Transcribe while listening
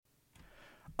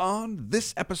On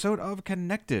this episode of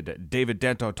Connected, David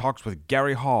Danto talks with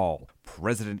Gary Hall,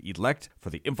 President-elect for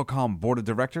the Infocom Board of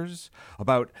Directors,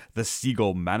 about the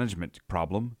Siegel management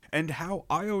problem and how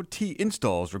IoT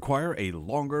installs require a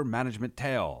longer management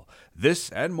tail.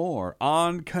 This and more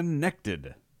on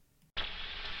Connected.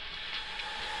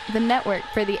 The network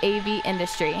for the AV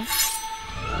industry.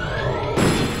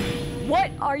 What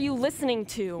are you listening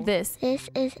to? This is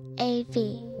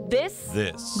AV. This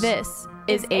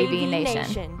is AV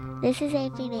Nation. This is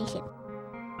AV Nation.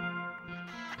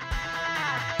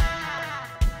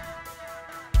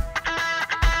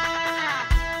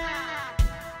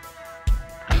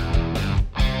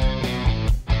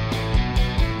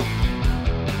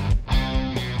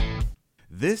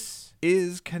 This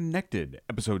is Connected,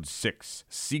 Episode 6,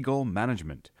 Siegel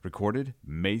Management, recorded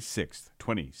May 6th,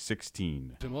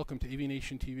 2016. And welcome to AV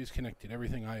Nation TV's Connected,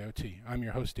 Everything IoT. I'm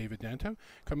your host, David Danto,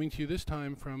 coming to you this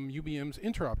time from UBM's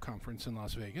Interop conference in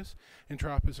Las Vegas.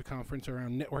 Interop is a conference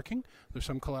around networking. There's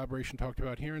some collaboration talked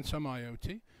about here and some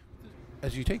IoT.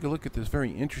 As you take a look at this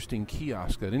very interesting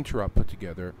kiosk that Interop put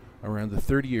together around the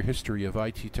 30-year history of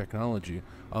IT technology,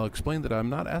 I'll explain that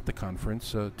I'm not at the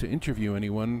conference to interview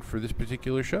anyone for this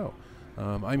particular show.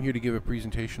 I'm here to give a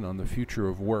presentation on the future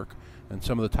of work and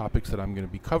some of the topics that I'm going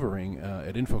to be covering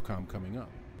at Infocom coming up.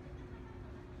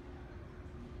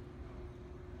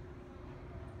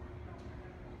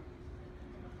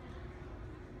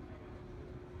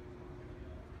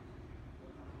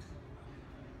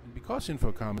 Because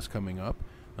Infocom is coming up,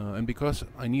 and because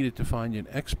I needed to find an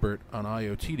expert on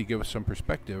IoT to give us some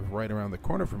perspective right around the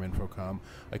corner from Infocom,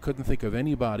 I couldn't think of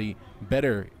anybody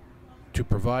better to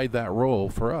provide that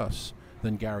role for us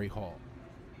than Gary Hall.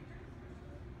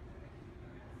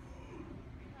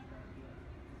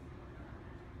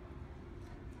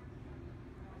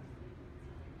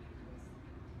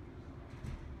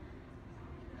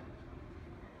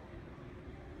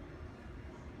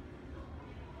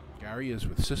 Gary is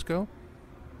with Cisco.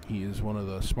 He is one of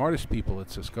the smartest people at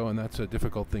Cisco, and that's a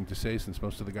difficult thing to say since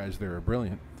most of the guys there are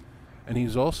brilliant. And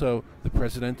he's also the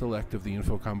president-elect of the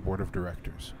Infocom Board of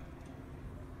Directors.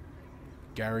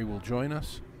 Gary will join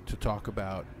us to talk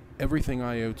about everything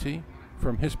IoT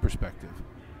from his perspective.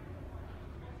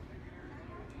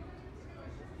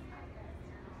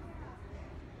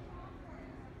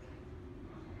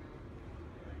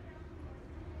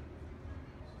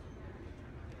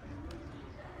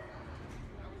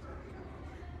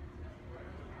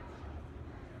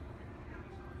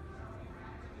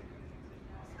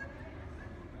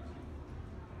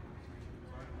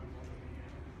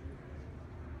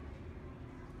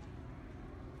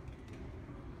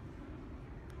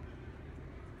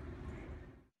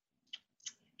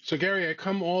 So, Gary, I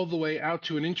come all the way out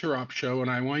to an Interop show, and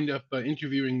I wind up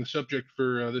interviewing the subject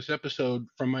for this episode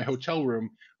from my hotel room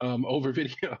over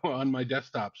video on my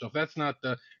desktop. So if that's not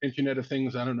the Internet of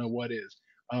Things, I don't know what is.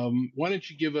 Why don't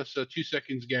you give us 2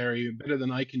 seconds, Gary, better than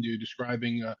I can do,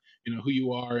 describing who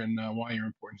you are and why you're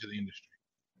important to the industry.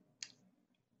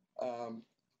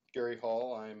 Gary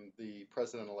Hall, I'm the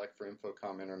president-elect for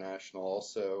Infocom International,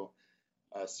 also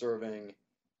serving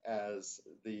as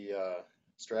the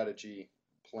strategy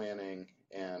planning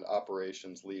and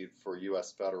operations lead for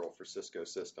U.S. Federal for Cisco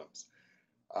Systems.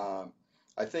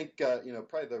 I think,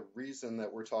 probably the reason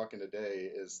that we're talking today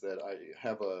is that I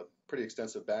have a pretty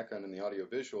extensive background in the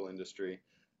audiovisual industry,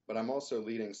 but I'm also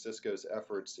leading Cisco's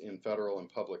efforts in federal and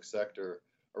public sector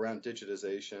around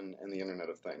digitization and the Internet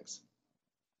of Things.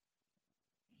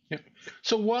 Yeah.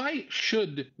 So why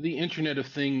should the Internet of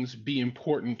Things be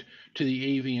important to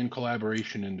the AV and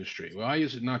collaboration industry? Why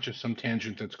is it not just some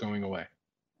tangent that's going away?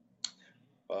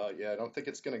 I don't think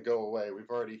it's going to go away. We've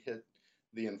already hit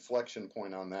the inflection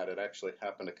point on that. It actually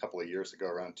happened a couple of years ago,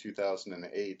 around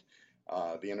 2008.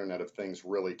 The Internet of Things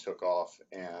really took off,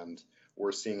 and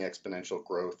we're seeing exponential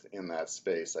growth in that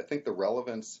space. I think the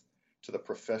relevance to the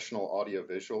professional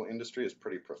audiovisual industry is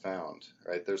pretty profound,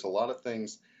 right? There's a lot of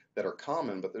things that are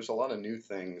common, but there's a lot of new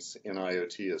things in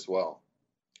IoT as well.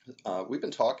 We've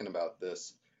been talking about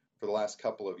this for the last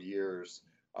couple of years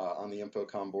on the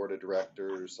Infocom Board of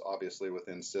Directors, obviously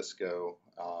within Cisco,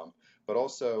 but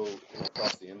also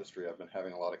across the industry. I've been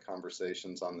having a lot of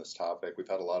conversations on this topic. We've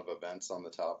had a lot of events on the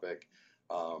topic.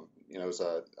 It was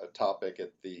a topic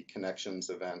at the Connections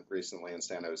event recently in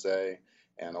San Jose,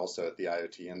 and also at the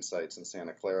IoT Insights in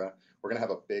Santa Clara. We're going to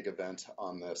have a big event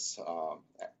on this,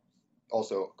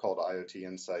 also called IoT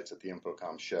Insights at the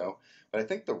Infocom show. But I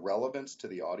think the relevance to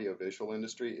the audiovisual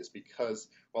industry is because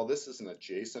while this is an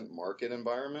adjacent market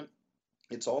environment,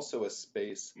 it's also a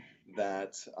space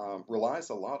that relies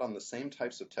a lot on the same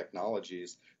types of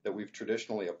technologies that we've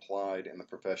traditionally applied in the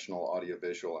professional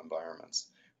audiovisual environments.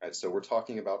 right? So we're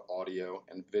talking about audio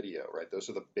and video, right? Those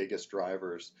are the biggest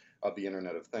drivers of the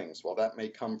Internet of Things. While that may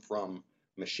come from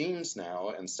machines now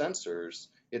and sensors,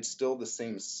 it's still the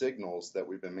same signals that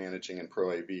we've been managing in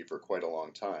Pro AV for quite a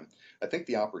long time. I think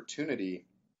the opportunity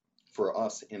for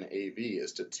us in AV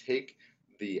is to take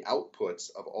the outputs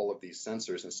of all of these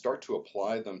sensors and start to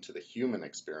apply them to the human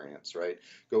experience, right?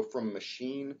 Go from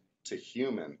machine to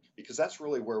human, because that's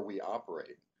really where we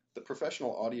operate. The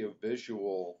professional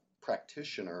audiovisual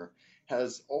practitioner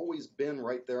has always been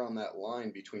right there on that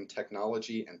line between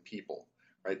technology and people,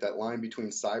 right? That line between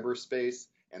cyberspace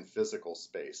and physical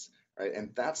space, right? And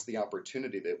that's the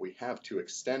opportunity that we have to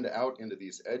extend out into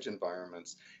these edge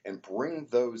environments and bring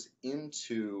those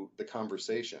into the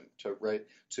conversation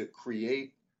to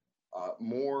create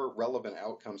more relevant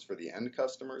outcomes for the end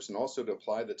customers, and also to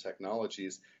apply the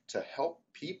technologies to help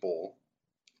people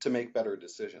to make better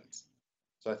decisions.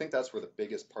 So I think that's where the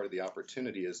biggest part of the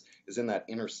opportunity is in that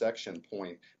intersection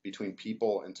point between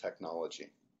people and technology.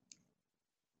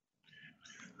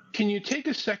 Can you take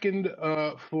a second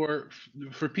for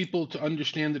people to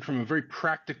understand it from a very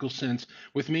practical sense,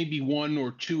 with maybe one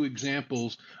or two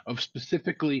examples of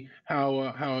specifically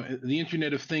how the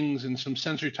Internet of Things and some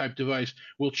sensor type device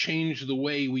will change the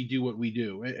way we do what we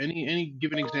do? Any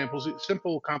given examples?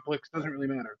 Simple, complex, doesn't really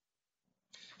matter.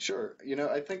 Sure.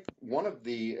 I think one of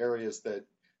the areas that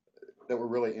we're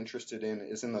really interested in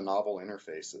is in the novel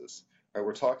interfaces. Right?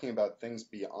 We're talking about things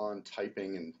beyond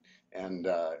typing and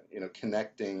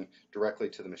connecting directly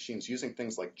to the machines, using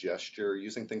things like gesture,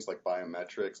 using things like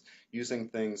biometrics, using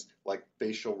things like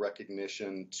facial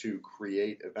recognition to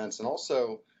create events. And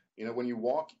also, when you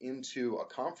walk into a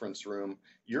conference room,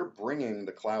 you're bringing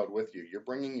the cloud with you. You're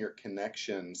bringing your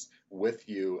connections with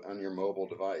you on your mobile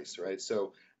device, right?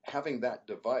 So having that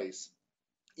device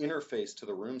interface to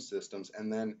the room systems,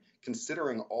 and then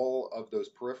considering all of those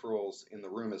peripherals in the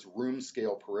room as room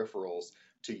scale peripherals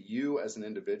to you as an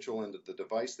individual and to the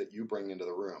device that you bring into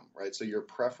the room, right? So your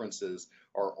preferences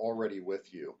are already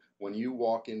with you. When you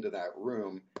walk into that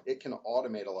room, it can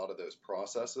automate a lot of those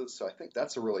processes. So I think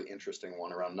that's a really interesting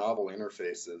one around novel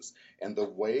interfaces and the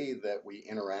way that we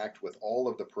interact with all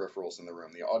of the peripherals in the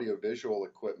room, the audiovisual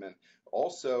equipment,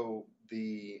 also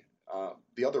the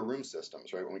other room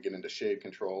systems, right? When we get into shade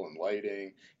control and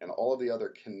lighting and all of the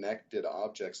other connected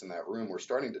objects in that room, we're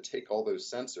starting to take all those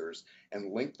sensors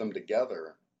and link them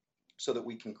together so that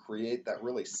we can create that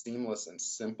really seamless and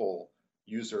simple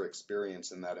user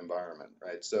experience in that environment,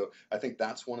 right? So I think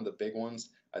that's one of the big ones.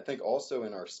 I think also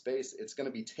in our space, it's going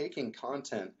to be taking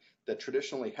content that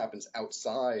traditionally happens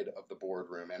outside of the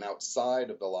boardroom and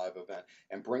outside of the live event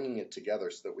and bringing it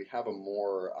together so that we have a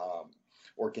more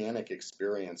organic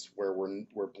experience where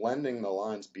we're blending the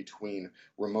lines between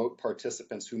remote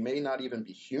participants who may not even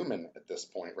be human at this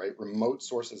point, right? Remote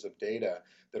sources of data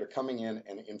that are coming in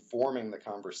and informing the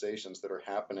conversations that are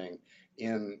happening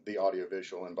in the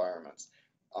audiovisual environments.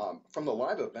 From the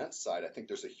live event side, I think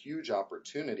there's a huge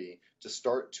opportunity to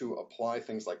start to apply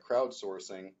things like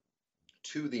crowdsourcing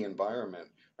to the environment,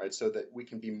 right? So that we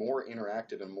can be more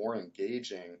interactive and more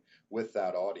engaging with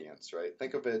that audience, right?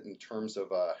 Think of it in terms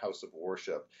of a house of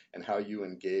worship and how you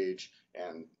engage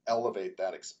and elevate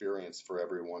that experience for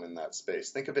everyone in that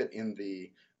space. Think of it in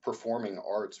the performing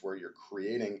arts where you're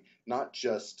creating not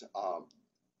just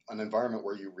an environment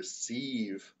where you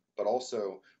receive, but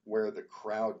also where the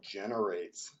crowd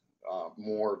generates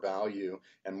more value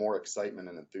and more excitement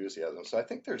and enthusiasm. So I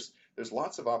think there's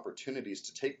lots of opportunities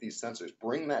to take these sensors,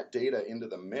 bring that data into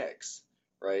the mix,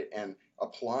 right, and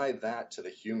apply that to the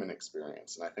human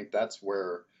experience. And I think that's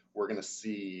where we're going to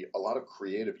see a lot of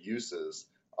creative uses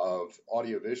of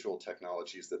audiovisual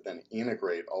technologies that then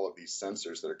integrate all of these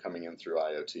sensors that are coming in through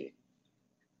IoT.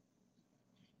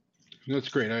 That's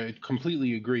great. I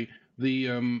completely agree.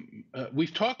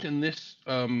 We've talked in this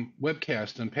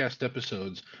webcast and past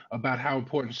episodes about how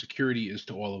important security is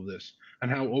to all of this and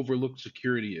how overlooked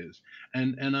security is.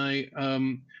 And I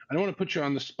don't want to put you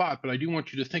on the spot, but I do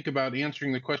want you to think about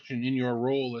answering the question in your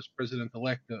role as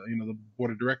president-elect, the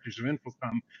board of directors of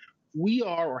Infocom. We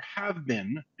are or have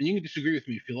been, and you can disagree with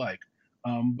me if you like,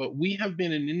 but we have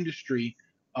been an industry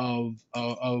of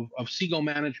seagull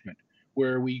management,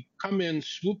 where we come in,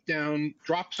 swoop down,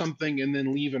 drop something, and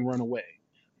then leave and run away.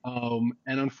 And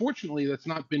unfortunately, that's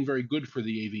not been very good for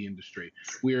the AV industry,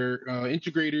 where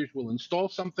integrators will install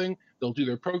something, they'll do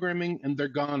their programming, and they're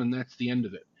gone, and that's the end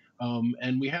of it.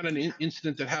 And we had an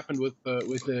incident that happened with the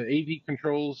AV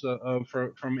controls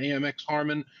from AMX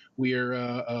Harman, where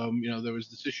there was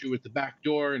this issue with the back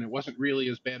door, and it wasn't really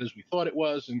as bad as we thought it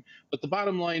was. But the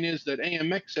bottom line is that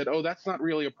AMX said, "Oh, that's not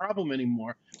really a problem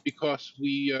anymore because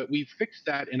we fixed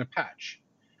that in a patch."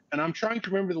 And I'm trying to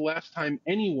remember the last time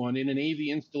anyone in an AV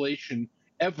installation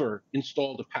ever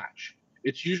installed a patch.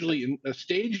 It's usually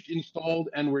staged, installed,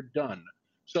 and we're done.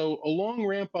 So a long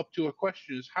ramp up to a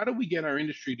question is, how do we get our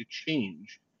industry to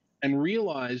change and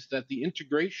realize that the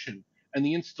integration and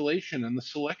the installation and the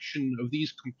selection of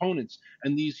these components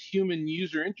and these human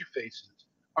user interfaces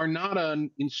are not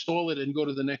an install it and go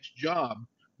to the next job.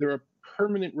 They're a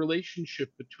permanent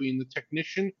relationship between the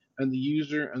technician and the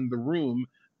user and the room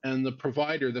and the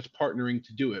provider that's partnering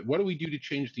to do it. What do we do to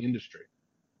change the industry?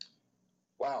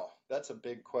 Wow, that's a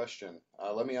big question.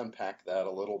 Let me unpack that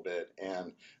a little bit,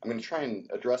 and I'm going to try and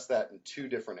address that in two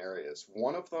different areas.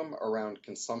 One of them around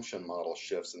consumption model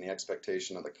shifts and the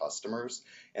expectation of the customers,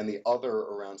 and the other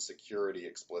around security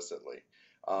explicitly.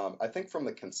 I think from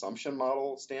the consumption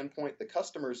model standpoint, the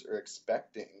customers are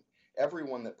expecting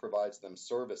everyone that provides them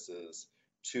services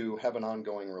to have an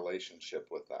ongoing relationship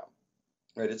with them.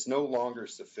 Right? It's no longer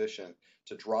sufficient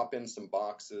to drop in some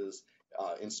boxes,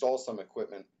 install some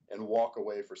equipment, and walk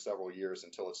away for several years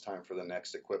until it's time for the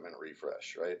next equipment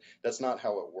refresh, right? That's not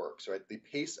how it works, right? The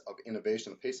pace of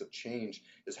innovation, the pace of change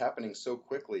is happening so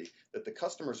quickly that the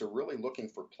customers are really looking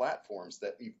for platforms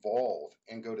that evolve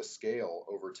and go to scale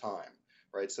over time,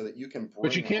 right? So that you can bring.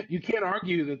 But you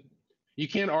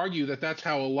can't argue that that's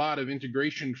how a lot of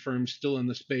integration firms still in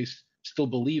the space still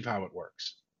believe how it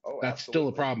works. Oh, that's absolutely. Still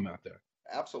a problem out there.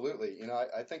 Absolutely.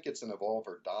 I think it's an evolve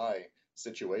or die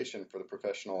situation for the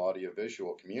professional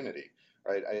audiovisual community,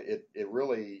 right? It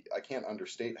really, I can't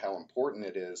understate how important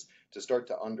it is to start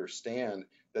to understand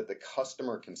that the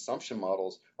customer consumption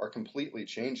models are completely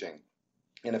changing.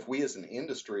 And if we as an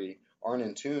industry aren't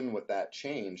in tune with that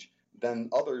change, then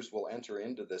others will enter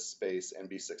into this space and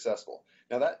be successful.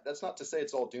 Now, that's not to say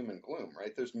it's all doom and gloom,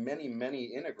 right? There's many,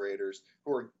 many integrators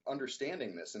who are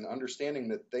understanding this and understanding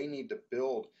that they need to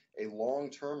build a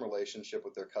long-term relationship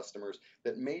with their customers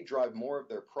that may drive more of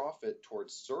their profit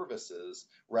towards services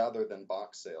rather than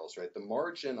box sales, right? The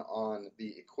margin on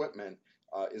the equipment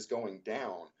is going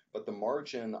down, but the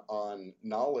margin on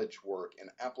knowledge work and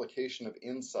application of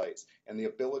insights and the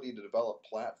ability to develop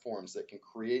platforms that can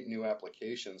create new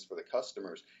applications for the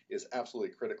customers is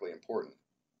absolutely critically important.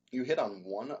 You hit on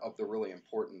one of the really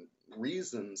important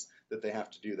reasons that they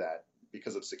have to do that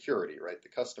because of security, right? The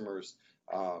customers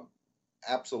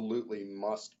absolutely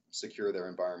must secure their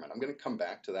environment. I'm going to come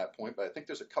back to that point, but I think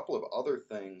there's a couple of other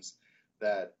things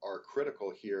that are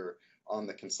critical here on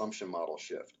the consumption model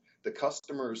shift. The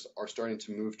customers are starting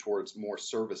to move towards more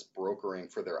service brokering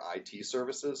for their IT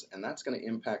services, and that's going to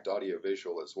impact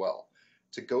audiovisual as well.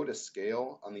 To go to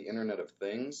scale on the Internet of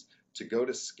Things, to go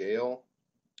to scale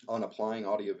on applying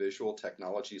audiovisual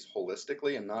technologies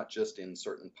holistically and not just in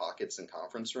certain pockets and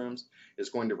conference rooms, is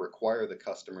going to require the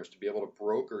customers to be able to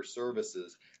broker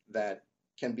services that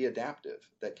can be adaptive,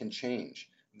 that can change,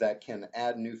 that can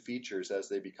add new features as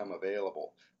they become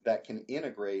available, that can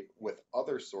integrate with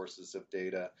other sources of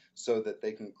data so that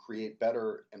they can create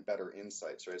better and better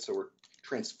insights, right? So we're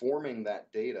transforming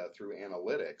that data through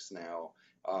analytics now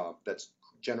that's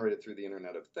generated through the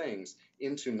Internet of Things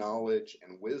into knowledge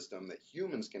and wisdom that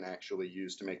humans can actually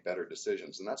use to make better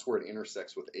decisions. And that's where it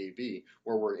intersects with AV,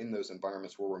 where we're in those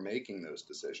environments where we're making those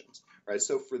decisions, right?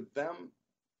 So for them,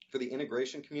 for the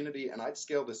integration community, and I'd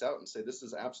scale this out and say this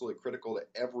is absolutely critical to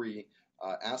every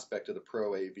aspect of the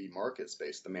pro AV market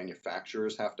space. The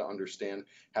manufacturers have to understand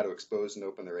how to expose and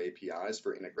open their APIs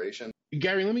for integration.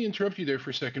 Gary, let me interrupt you there for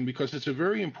a second because it's a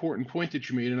very important point that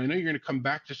you made, and I know you're going to come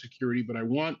back to security, but I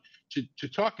want to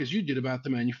talk, as you did, about the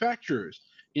manufacturers,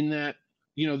 in that,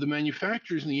 you know, the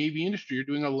manufacturers in the AV industry are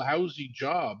doing a lousy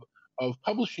job of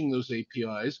publishing those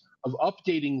APIs, of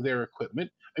updating their equipment.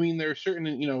 I mean, there are certain,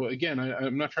 you know, again,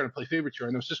 I'm not trying to play favorites here.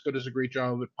 I know Cisco does a great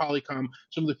job at Polycom.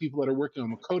 Some of the people that are working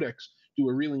on the codecs do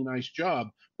a really nice job.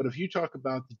 But if you talk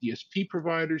about the DSP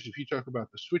providers, if you talk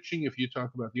about the switching, if you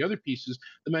talk about the other pieces,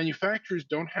 the manufacturers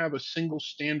don't have a single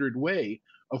standard way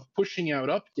of pushing out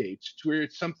updates to where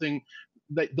it's something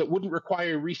that wouldn't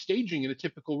require restaging in a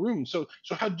typical room. So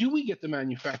how do we get the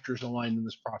manufacturers aligned in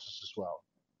this process as well?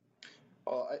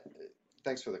 Well,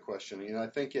 thanks for the question. You know, I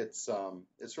think it's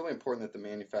really important that the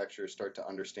manufacturers start to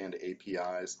understand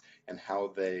APIs and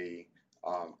how they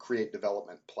create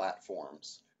development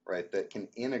platforms, right, that can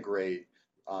integrate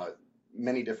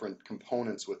many different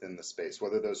components within the space,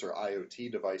 whether those are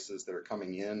IoT devices that are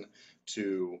coming in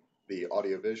to the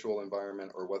audiovisual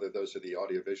environment or whether those are the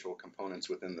audiovisual components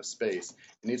within the space.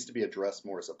 It needs to be addressed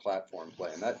more as a platform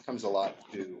play. And that comes a lot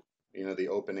to, you know, the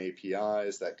open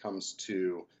APIs, that comes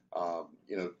to,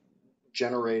 you know,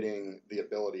 generating the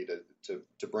ability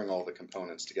to bring all the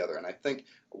components together. And I think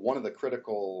one of the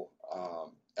critical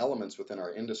elements within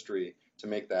our industry to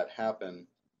make that happen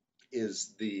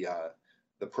is the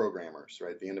programmers,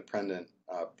 right? The independent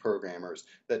programmers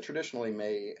that traditionally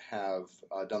may have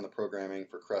done the programming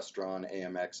for Crestron,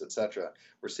 AMX, etc.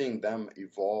 We're seeing them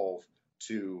evolve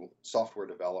to software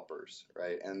developers,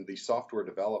 right? And the software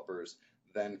developers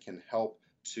then can help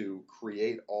to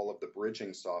create all of the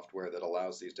bridging software that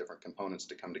allows these different components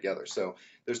to come together. So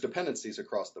there's dependencies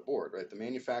across the board, right? The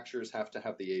manufacturers have to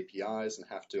have the APIs and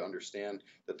have to understand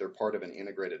that they're part of an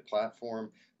integrated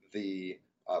platform. The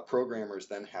programmers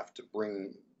then have to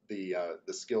bring the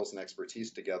skills and expertise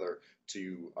together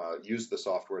to use the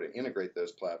software to integrate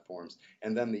those platforms.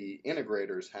 And then the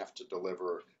integrators have to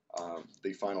deliver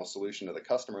the final solution to the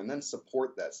customer and then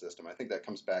support that system. I think that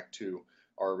comes back to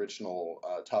our original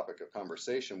topic of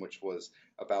conversation, which was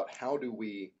about how do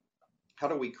we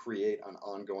create an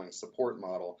ongoing support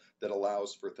model that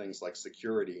allows for things like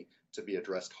security to be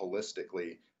addressed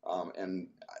holistically. And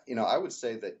I would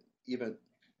say that even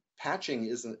patching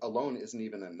isn't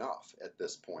even enough at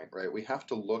this point, right? We have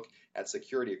to look at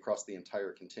security across the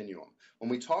entire continuum. When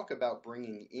we talk about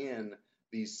bringing in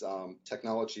these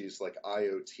technologies like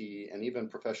IoT and even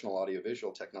professional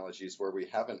audiovisual technologies where we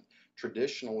haven't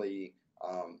traditionally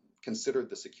considered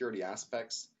the security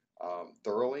aspects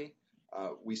thoroughly,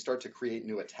 we start to create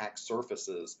new attack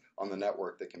surfaces on the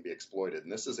network that can be exploited.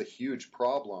 And this is a huge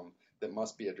problem that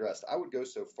must be addressed. I would go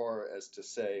so far as to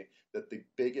say that the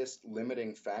biggest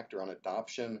limiting factor on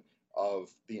adoption of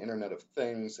the Internet of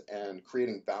Things and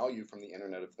creating value from the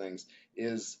Internet of Things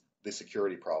is the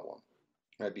security problem.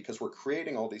 Right, because we're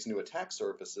creating all these new attack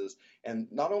surfaces,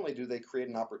 and not only do they create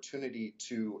an opportunity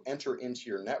to enter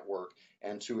into your network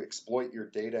and to exploit your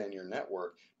data in your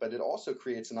network, but it also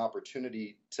creates an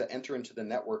opportunity to enter into the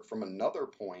network from another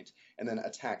point and then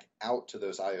attack out to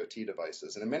those IoT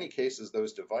devices. And in many cases,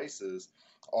 those devices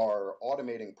are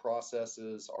automating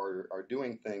processes, are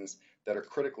doing things that are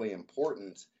critically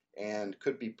important and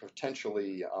could be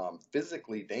potentially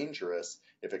physically dangerous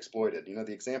if exploited.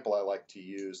 The example I like to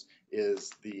use is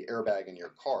the airbag in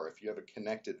your car. If you have a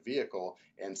connected vehicle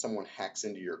and someone hacks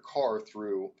into your car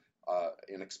through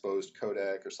an exposed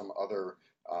codec or some other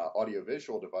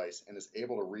audiovisual device and is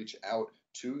able to reach out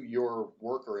to your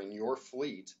worker in your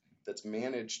fleet that's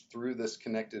managed through this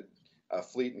connected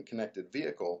fleet and connected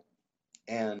vehicle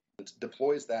and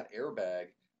deploys that airbag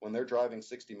when they're driving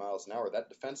 60 miles an hour, that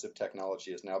defensive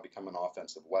technology has now become an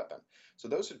offensive weapon. So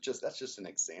that's just an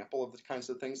example of the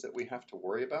kinds of things that we have to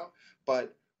worry about.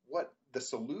 But what the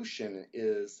solution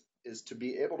is to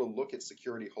be able to look at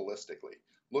security holistically,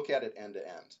 look at it end to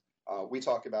end. We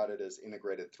talk about it as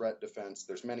integrated threat defense.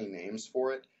 There's many names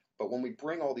for it. But when we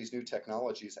bring all these new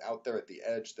technologies out there at the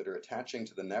edge that are attaching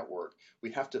to the network, we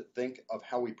have to think of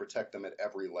how we protect them at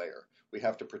every layer. We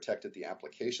have to protect at the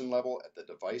application level, at the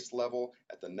device level,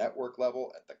 at the network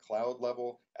level, at the cloud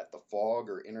level, at the fog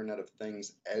or Internet of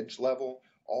Things edge level.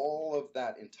 All of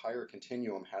that entire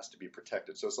continuum has to be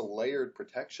protected. So it's a layered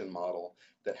protection model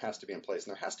that has to be in place.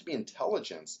 And there has to be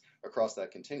intelligence across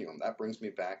that continuum. That brings me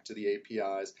back to the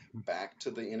APIs, back to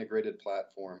the integrated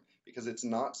platform, because it's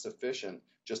not sufficient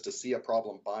just to see a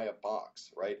problem, buy a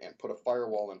box, right, and put a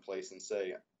firewall in place and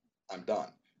say, I'm done,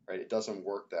 right? It doesn't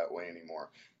work that way anymore.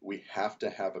 We have to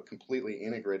have a completely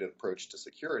integrated approach to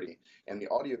security, and the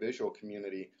audiovisual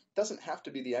community doesn't have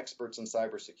to be the experts in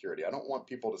cybersecurity. I don't want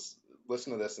people to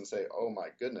listen to this and say, oh my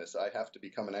goodness, I have to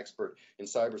become an expert in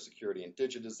cybersecurity and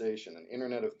digitization and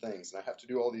Internet of Things, and I have to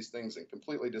do all these things and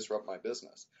completely disrupt my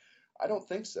business. I don't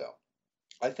think so.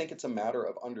 I think it's a matter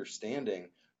of understanding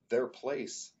their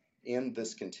place in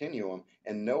this continuum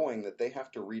and knowing that they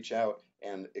have to reach out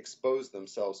and expose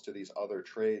themselves to these other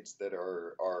trades that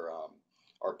are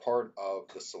part of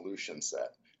the solution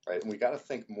set, right? And we got to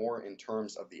think more in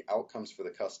terms of the outcomes for the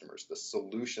customers, the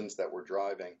solutions that we're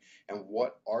driving, and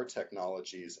what our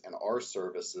technologies and our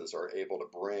services are able to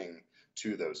bring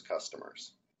to those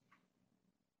customers.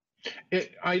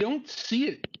 I don't see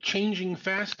it changing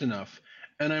fast enough,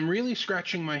 and I'm really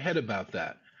scratching my head about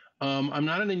that. I'm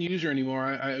not an end user anymore.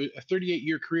 A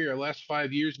 38-year career. The last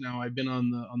 5 years now, I've been on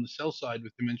the sell side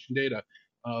with Dimension Data.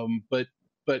 But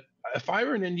if I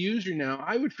were an end user now,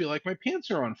 I would feel like my pants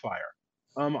are on fire.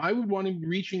 I would want to be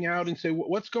reaching out and say,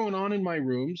 what's going on in my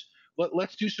rooms?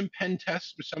 Let's do some pen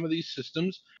tests with some of these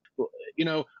systems.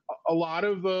 A lot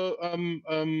of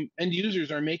end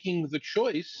users are making the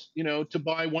choice, to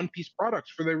buy one-piece products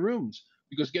for their rooms,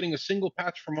 because getting a single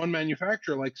patch from one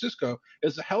manufacturer like Cisco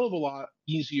is a hell of a lot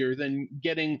easier than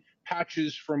getting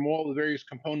patches from all the various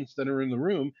components that are in the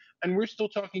room. And we're still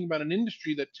talking about an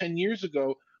industry that 10 years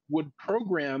ago would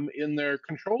program in their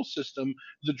control system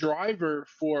the driver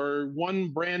for one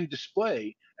brand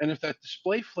display And if that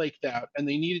display flaked out and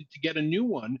they needed to get a new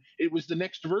one, it was the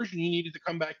next version you needed to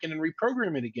come back in and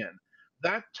reprogram it again.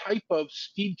 That type of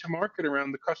speed to market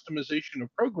around the customization of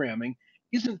programming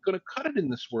isn't going to cut it in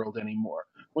this world anymore.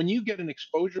 When you get an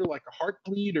exposure like a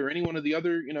Heartbleed or any one of the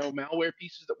other, malware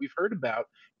pieces that we've heard about,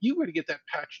 you got to get that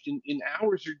patched in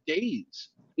hours or days.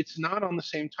 It's not on the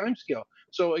same time scale.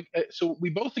 So we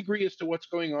both agree as to what's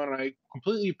going on, and I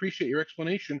completely appreciate your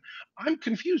explanation. I'm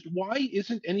confused. Why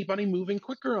isn't anybody moving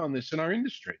quicker on this in our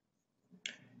industry?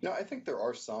 No, I think there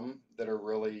are some that are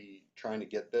really trying to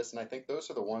get this, and I think those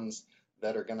are the ones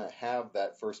that are going to have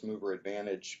that first mover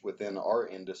advantage within our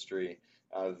industry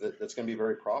that's going to be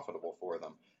very profitable for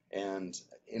them. And,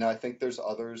 I think there's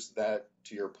others that,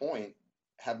 to your point,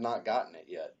 have not gotten it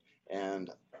yet. And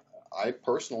I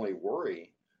personally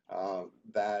worry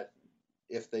that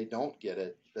if they don't get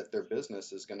it, that their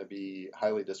business is going to be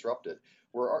highly disrupted.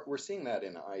 We're seeing that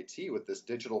in IT with this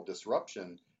digital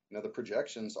disruption. The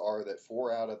projections are that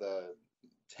 4 out of the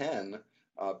 10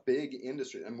 big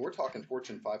industry, and we're talking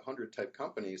Fortune 500 type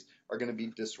companies, are going to be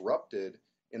disrupted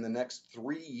in the next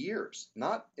 3 years,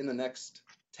 not in the next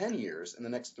 10 years, in the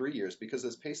next 3 years, because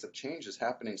this pace of change is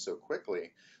happening so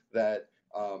quickly that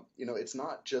it's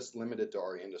not just limited to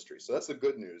our industry. So that's the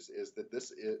good news, is that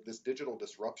this digital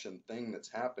disruption thing that's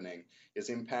happening is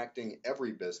impacting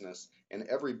every business, and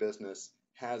every business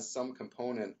has some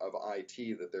component of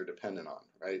IT that they're dependent on,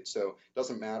 right? So it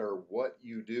doesn't matter what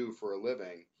you do for a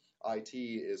living, IT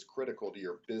is critical to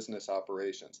your business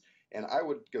operations. And I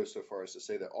would go so far as to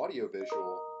say that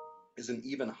audiovisual is an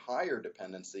even higher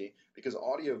dependency, because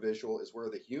audiovisual is where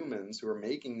the humans who are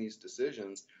making these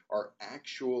decisions are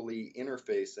actually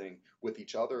interfacing with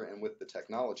each other and with the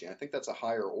technology. And I think that's a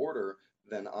higher order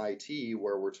than IT,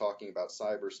 where we're talking about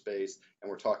cyberspace and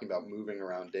we're talking about moving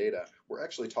around data. We're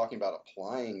actually talking about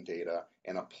applying data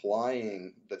and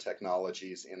applying the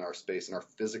technologies in our space, in our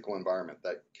physical environment,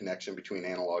 that connection between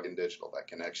analog and digital, that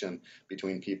connection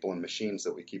between people and machines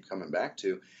that we keep coming back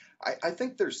to. I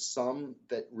think there's some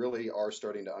that really are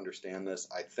starting to understand this.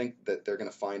 I think that they're going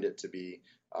to find it to be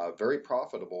very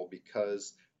profitable,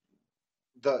 because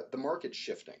the market's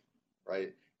shifting,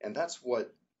 right? And that's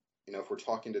what, if we're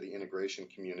talking to the integration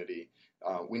community,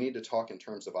 we need to talk in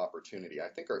terms of opportunity. I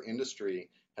think our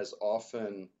industry has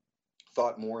often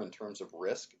thought more in terms of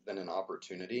risk than an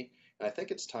opportunity. And I think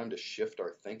it's time to shift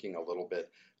our thinking a little bit.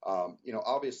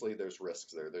 Obviously there's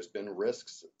risks there. There's been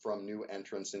risks from new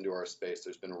entrants into our space.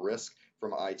 There's been risk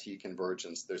from IT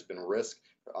convergence. There's been risk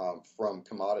from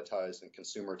commoditized and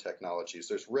consumer technologies.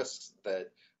 There's risks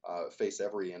that face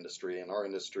every industry, and our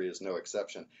industry is no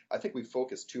exception. I think we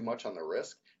focus too much on the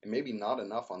risk and maybe not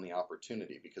enough on the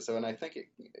opportunity, because when I think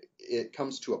it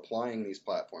comes to applying these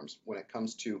platforms, when it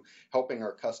comes to helping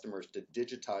our customers to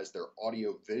digitize their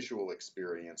audio-visual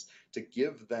experience, to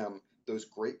give them those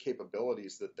great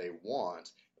capabilities that they want,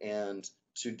 and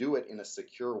to do it in a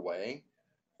secure way,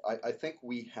 I think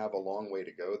we have a long way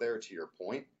to go there, to your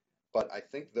point. But I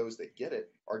think those that get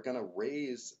it are going to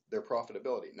raise their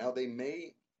profitability. Now, they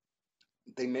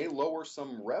may lower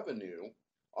some revenue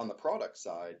on the product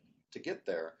side to get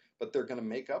there, but they're going to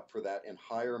make up for that in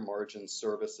higher margin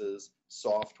services,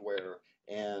 software,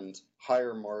 and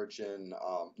higher margin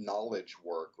knowledge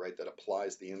work, right, that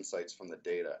applies the insights from the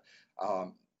data.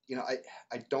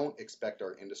 I don't expect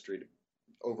our industry to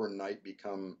overnight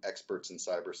become experts in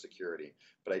cybersecurity,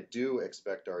 but I do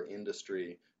expect our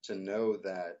industry to know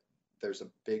that there's a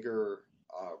bigger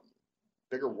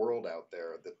world out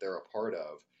there that they're a part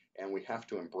of, and we have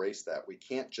to embrace that. We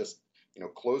can't just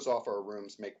close off our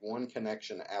rooms, make one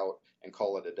connection out, and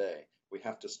call it a day. We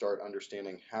have to start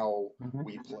understanding how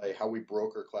we play, how we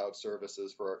broker cloud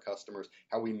services for our customers,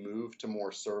 how we move to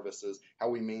more services, how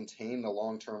we maintain the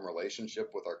long-term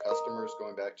relationship with our customers,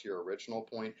 going back to your original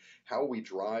point, how we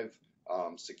drive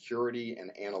security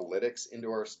and analytics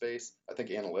into our space. I think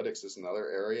analytics is another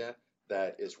area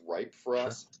that is ripe for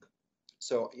us.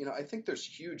 So, I think there's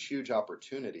huge, huge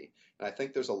opportunity. And I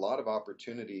think there's a lot of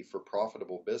opportunity for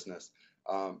profitable business.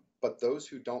 But those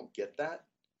who don't get that,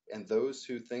 and those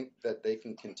who think that they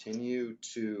can continue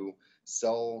to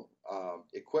sell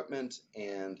equipment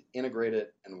and integrate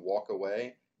it and walk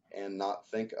away and not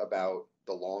think about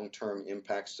the long-term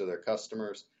impacts to their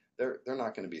customers, they're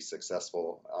not going to be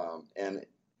successful. And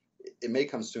it may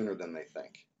come sooner than they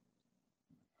think.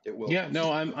 It will. Yeah,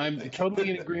 no, I'm totally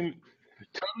in agreement.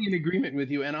 Totally in agreement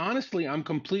with you. And honestly, I'm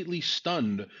completely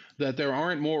stunned that there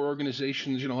aren't more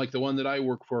organizations, like the one that I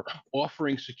work for,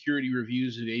 offering security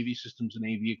reviews of AV systems and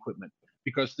AV equipment,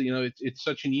 because it's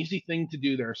such an easy thing to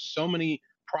do. There are so many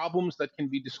problems that can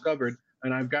be discovered.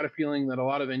 And I've got a feeling that a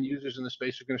lot of end users in the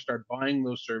space are going to start buying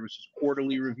those services,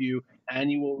 quarterly review,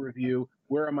 annual review.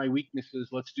 Where are my weaknesses?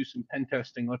 Let's do some pen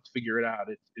testing. Let's figure it out.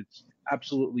 It's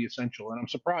absolutely essential. And I'm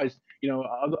surprised,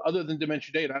 other than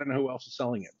Dementia Data, I don't know who else is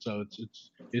selling it. So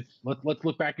let's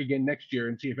look back again next year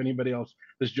and see if anybody else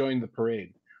has joined the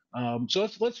parade. So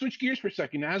let's switch gears for a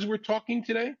second. As we're talking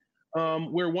today,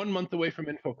 we're 1 month away from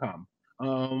InfoComm.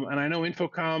 And I know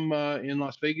InfoComm in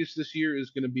Las Vegas this year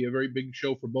is going to be a very big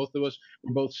show for both of us.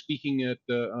 We're both speaking at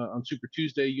on Super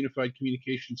Tuesday Unified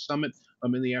Communications Summit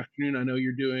in the afternoon. I know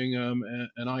you're doing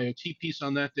an IoT piece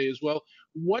on that day as well.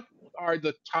 What are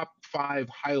the top 5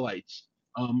 highlights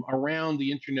around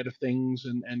the Internet of Things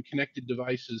and connected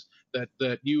devices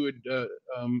that you would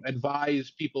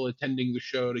advise people attending the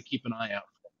show to keep an eye out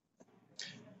for?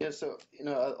 Yeah, so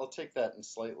I'll take that in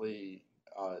slightly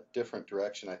different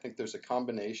direction. I think there's a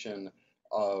combination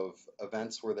of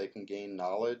events where they can gain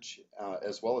knowledge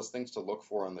as well as things to look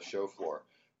for on the show floor.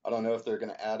 I don't know if they're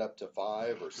going to add up to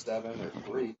 5 or 7 or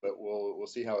 3, but we'll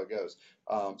see how it goes.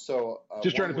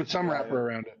 Just trying to put some wrapper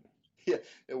around it. Yeah,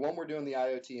 when we're doing the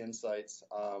IoT Insights,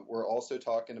 we're also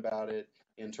talking about it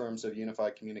in terms of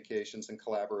unified communications and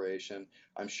collaboration.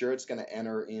 I'm sure it's going to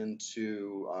enter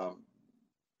into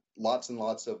lots and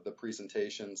lots of the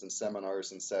presentations and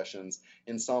seminars and sessions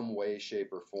in some way,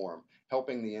 shape, or form,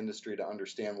 helping the industry to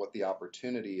understand what the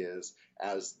opportunity is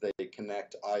as they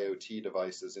connect IoT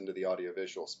devices into the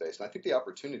audiovisual space. And I think the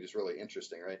opportunity is really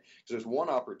interesting, right? Because there's one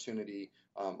opportunity,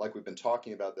 like we've been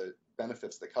talking about, that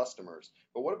benefits the customers,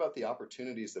 but what about the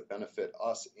opportunities that benefit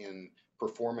us in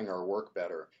performing our work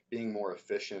better, being more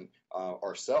efficient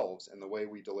ourselves in the way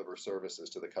we deliver services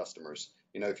to the customers?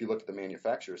 If you look at the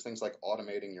manufacturers, things like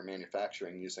automating your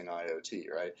manufacturing using IoT,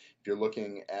 right? If you're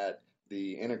looking at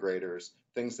the integrators,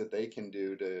 things that they can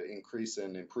do to increase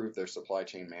and improve their supply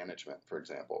chain management, for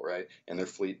example, right? And their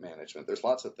fleet management. There's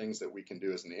lots of things that we can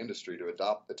do as an industry to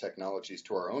adopt the technologies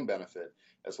to our own benefit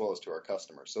as well as to our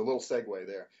customers. So a little segue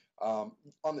there.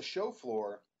 On the show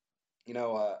floor,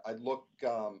 I'd look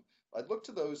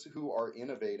to those who are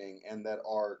innovating and that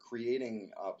are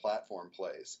creating platform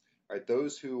plays, right?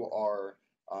 Those who are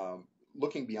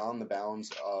looking beyond the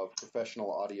bounds of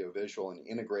professional audiovisual and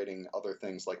integrating other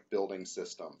things like building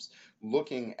systems,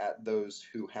 looking at those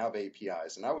who have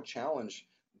APIs. And I would challenge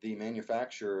the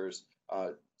manufacturers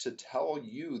to tell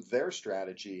you their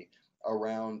strategy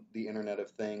around the Internet of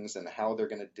Things and how they're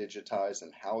going to digitize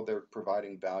and how they're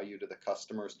providing value to the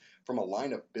customers from a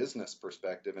line of business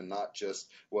perspective, and not just,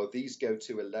 well, these go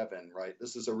to 11, right?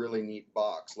 This is a really neat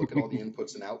box. Look at all the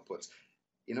inputs and outputs.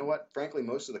 You know what? Frankly,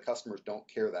 most of the customers don't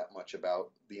care that much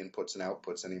about the inputs and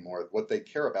outputs anymore. What they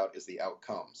care about is the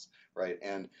outcomes, right?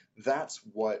 And that's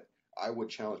what I would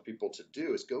challenge people to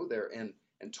do, is go there and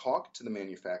talk to the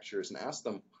manufacturers and ask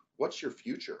them, what's your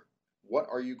future? What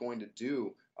are you going to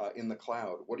do in the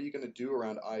cloud? What are you going to do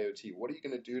around IoT? What are you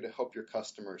going to do to help your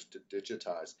customers to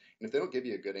digitize? And if they don't give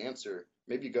you a good answer,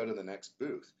 maybe you go to the next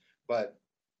booth. But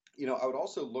I would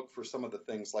also look for some of the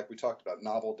things like we talked about,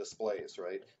 novel displays,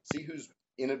 right? See who's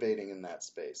innovating in that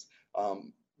space.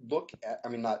 Look at,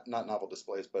 not novel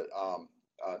displays, but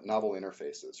novel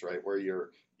interfaces, right? Where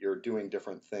you're doing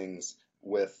different things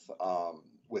with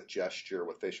gesture,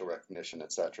 with facial recognition,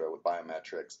 et cetera, with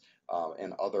biometrics,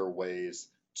 and other ways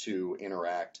to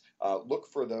interact. Look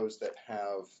for those that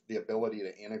have the ability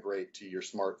to integrate to your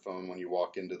smartphone when you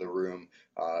walk into the room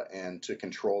and to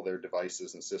control their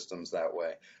devices and systems that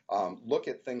way. Look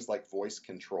at things like voice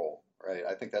control, right?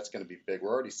 I think that's going to be big.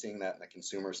 We're already seeing that in the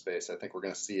consumer space. I think we're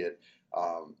going to see it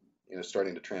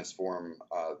starting to transform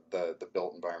the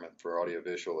built environment for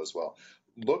audiovisual as well.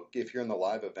 Look, if you're in the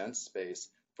live event space,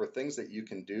 for things that you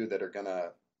can do that are going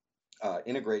to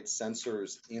integrate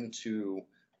sensors into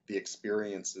the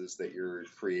experiences that you're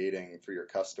creating for your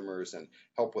customers and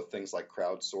help with things like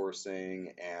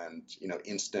crowdsourcing and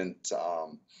instant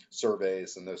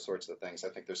surveys and those sorts of things. I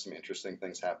think there's some interesting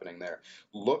things happening there.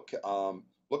 Look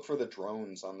for the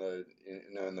drones on the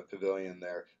in the pavilion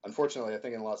there. Unfortunately, I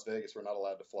think in Las Vegas we're not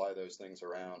allowed to fly those things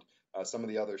around. Some of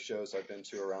the other shows I've been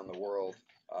to around the world,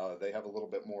 they have a little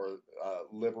bit more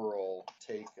liberal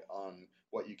take on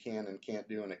what you can and can't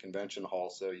do in a convention hall,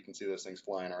 so you can see those things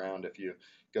flying around if you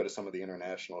go to some of the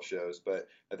international shows. But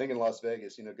I think in Las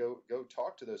Vegas, go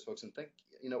talk to those folks and think,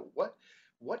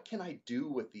 what can I do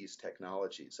with these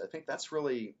technologies? I think that's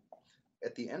really,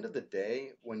 at the end of the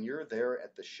day, when you're there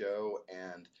at the show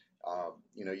and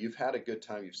you've had a good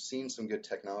time, you've seen some good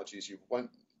technologies, you've went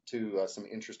to some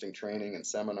interesting training and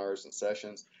seminars and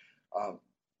sessions,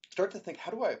 start to think,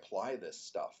 how do I apply this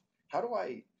stuff? How do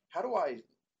I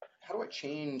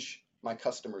change my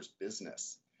customer's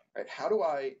business, right? How do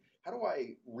I how do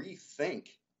I rethink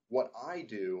what I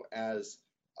do as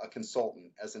a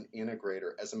consultant, as an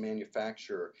integrator, as a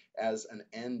manufacturer, as an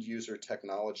end user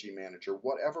technology manager,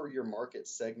 whatever your market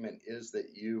segment is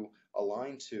that you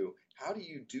align to, how do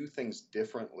you do things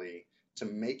differently to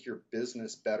make your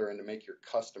business better and to make your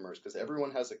customers, because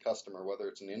everyone has a customer, whether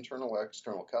it's an internal or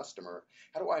external customer,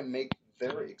 how do I make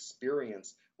their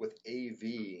experience with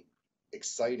AV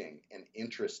exciting and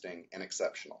interesting and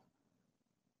exceptional?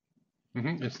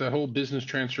 It's that whole business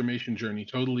transformation journey.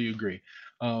 Totally agree.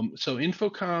 So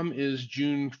InfoComm is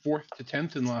June 4th to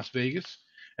 10th in Las Vegas.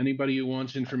 Anybody who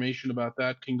wants information about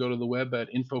that can go to the web at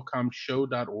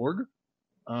infocommshow.org.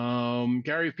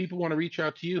 Gary, if people want to reach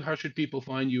out to you, how should people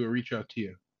find you or reach out to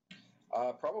you?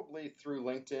 Probably through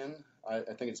LinkedIn. I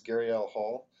think it's Gary L.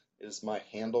 Hall is my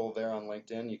handle there on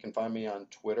LinkedIn. You can find me on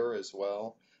Twitter as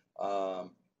well.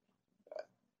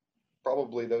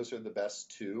 Probably those are the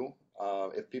best two.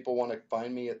 If people want to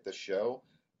find me at the show,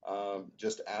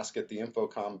 just ask at the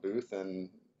InfoComm booth, and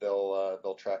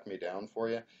they'll track me down for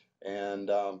you. And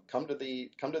come to the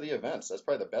events. That's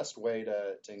probably the best way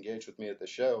to engage with me at the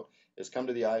show. Is come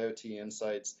to the IoT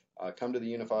Insights, come to the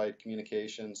Unified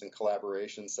Communications and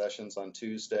Collaboration sessions on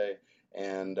Tuesday,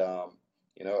 and I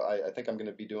think I'm going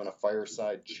to be doing a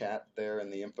fireside chat there in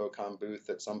the InfoComm booth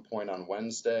at some point on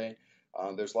Wednesday.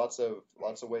 There's lots of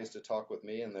ways to talk with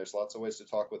me, and there's lots of ways to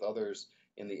talk with others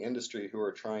in the industry who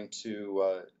are trying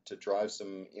to drive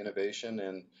some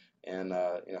innovation and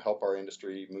help our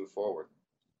industry move forward.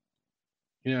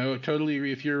 Totally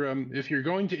agree. If you're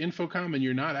going to InfoComm and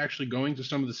you're not actually going to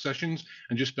some of the sessions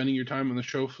and just spending your time on the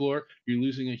show floor, you're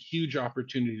losing a huge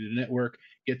opportunity to network,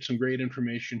 get some great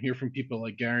information, hear from people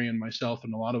like Gary and myself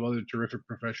and a lot of other terrific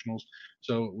professionals.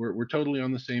 So we're totally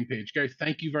on the same page. Gary,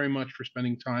 thank you very much for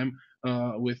spending time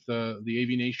with the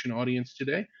AV Nation audience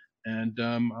today, and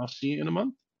I'll see you in a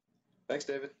month. Thanks,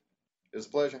 David. It was a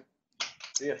pleasure.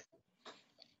 See ya.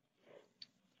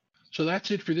 So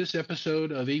that's it for this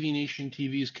episode of AV Nation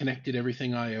TV's Connected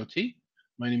Everything IoT.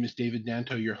 My name is David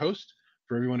Danto, your host.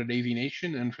 For everyone at AV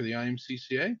Nation and for the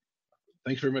IMCCA,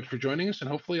 thanks very much for joining us, and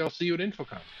hopefully I'll see you at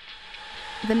InfoComm.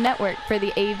 The network for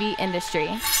the AV industry.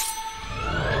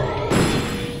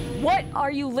 What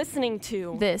are you listening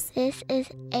to? This is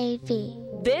AV.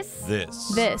 This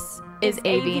is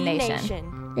AV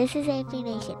Nation. This is AV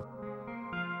Nation.